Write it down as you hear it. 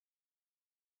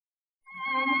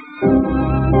Was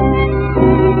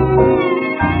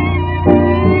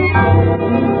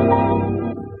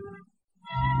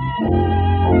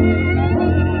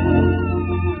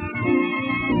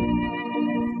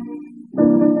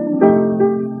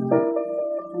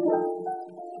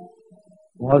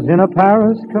in a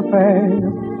Paris cafe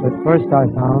that first I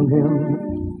found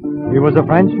him. He was a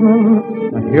Frenchman,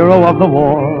 a hero of the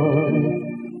war.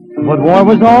 But war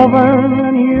was over,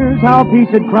 and here's how peace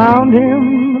had crowned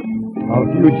him. A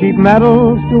few cheap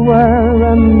medals to wear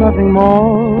and nothing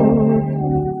more.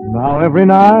 Now every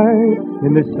night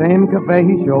in this same cafe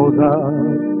he shows up,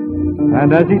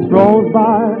 and as he strolls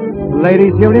by,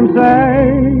 ladies hear him say,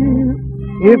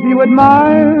 "If you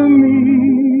admire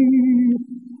me,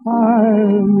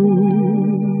 hire me."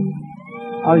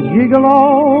 A gigolo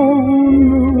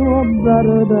knew a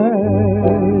better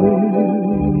day.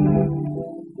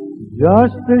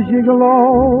 Just a gigolo,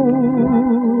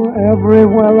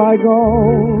 everywhere I go,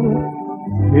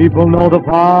 people know the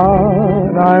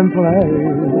part I'm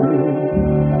playing.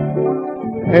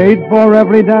 Paid for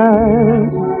every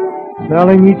dance,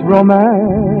 selling each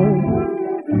romance,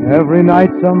 every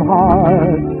night some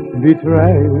heart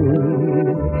betrayed.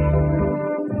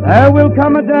 There will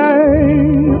come a day,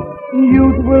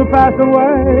 youth will pass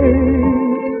away,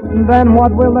 then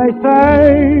what will they say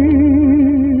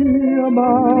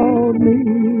about me?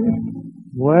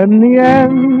 When the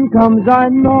end comes, I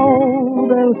know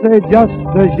they'll say just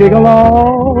a gigolo,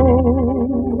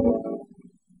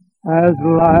 as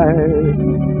life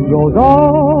goes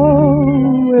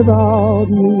on without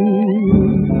me.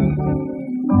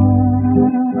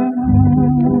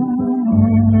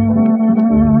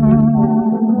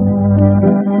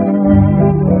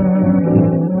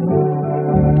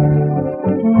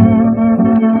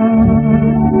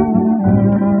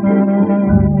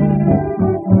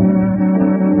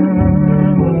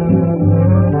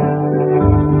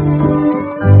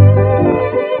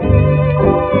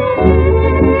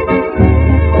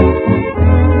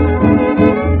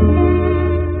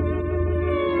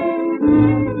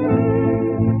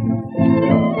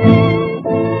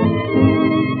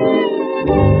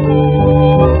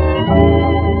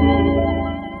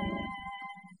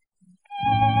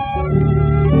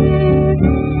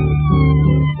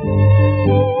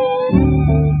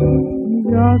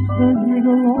 Just a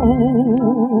gigolo,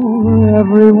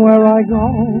 everywhere I go,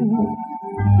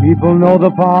 people know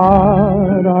the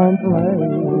part I'm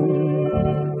playing.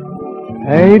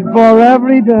 Paid for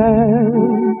every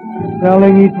dance,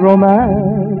 selling each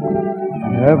romance,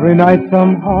 every night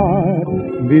some heart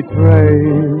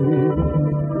betrayed.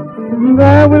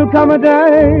 There will come a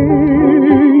day,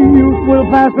 youth will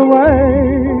pass away,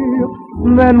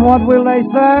 then what will they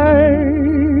say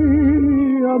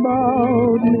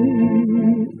about me?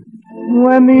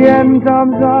 When the end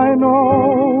comes, I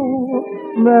know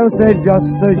they'll say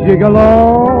just a gigolo,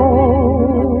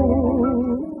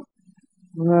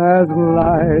 as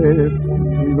life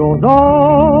goes on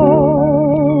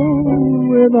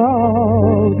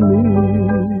without me.